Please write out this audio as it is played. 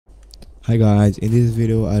Hi guys, in this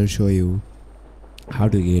video I'll show you how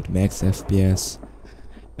to get max FPS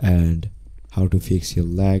and how to fix your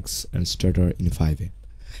lags and stutter in Fivem.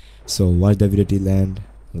 So watch the video till end,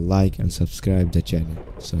 like and subscribe the channel.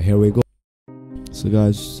 So here we go. So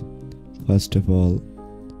guys, first of all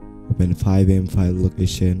open Fivem file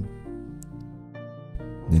location,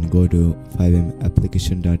 then go to Fivem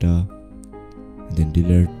application data, and then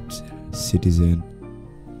delete citizen,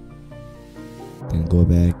 then go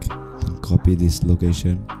back and copy this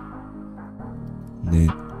location, then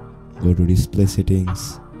go to display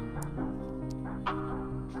settings,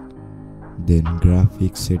 then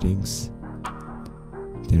graphics settings,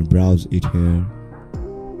 then browse it here,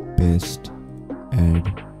 paste, add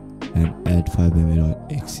and add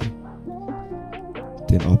Fivem.exe,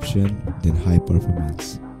 then option, then high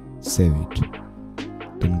performance, save it,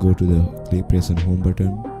 then go to the press on home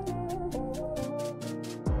button,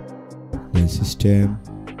 then system,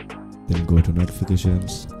 then go to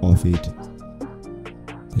notifications, off it,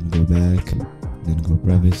 then go back, then go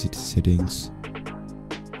privacy settings,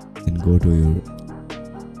 then go to your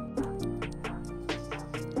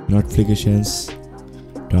notifications,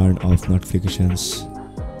 turn off notifications,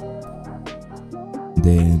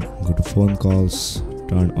 then go to phone calls,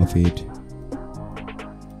 turn off it,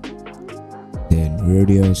 then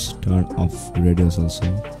radios, turn off radios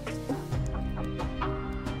also,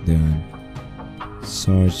 then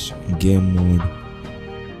search game mode,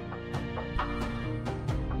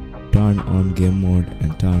 turn on game mode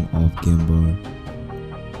and turn off game bar.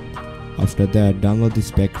 After that, download this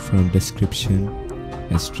pack from description,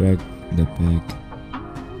 extract the pack,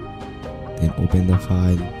 then open the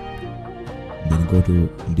file, then go to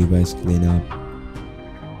device cleanup,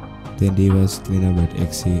 then device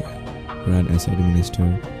cleanup.exe, run as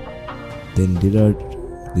administrator, then delete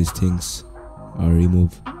these things or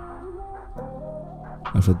remove.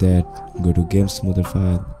 After that, go to game smoother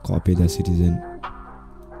file, copy the citizen,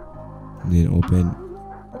 then open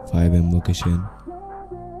Fivem location,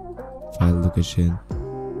 file location,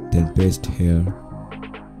 then paste here,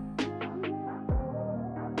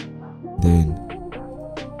 then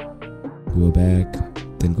go back,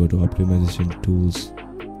 then go to optimization tools.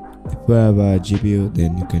 If you have a GPU,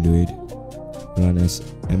 then you can do it. Run as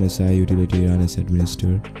MSI utility, run as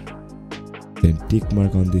administrator, then tick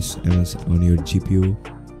mark on this MS on your GPU,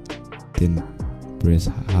 then press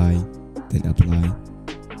high, then apply,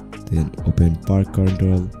 then open park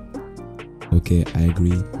control. Okay, I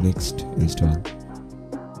agree, next, install.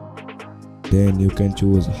 Then you can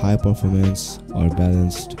choose high performance or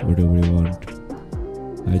balanced, whatever you want.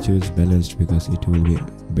 I choose balanced because it will be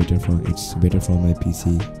better from my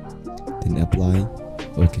PC. Then apply.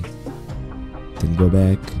 Okay, then go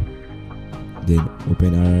back, then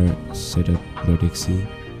open our setup.exe,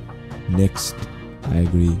 next, I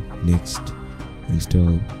agree, next,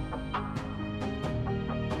 install.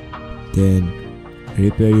 Then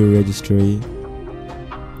repair your registry,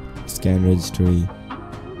 scan registry,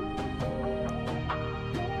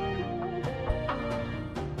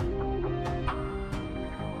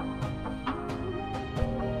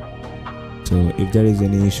 so if there is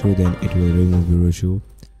any issue, then it will remove your issue.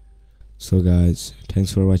 So guys,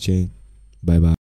 thanks for watching, bye bye.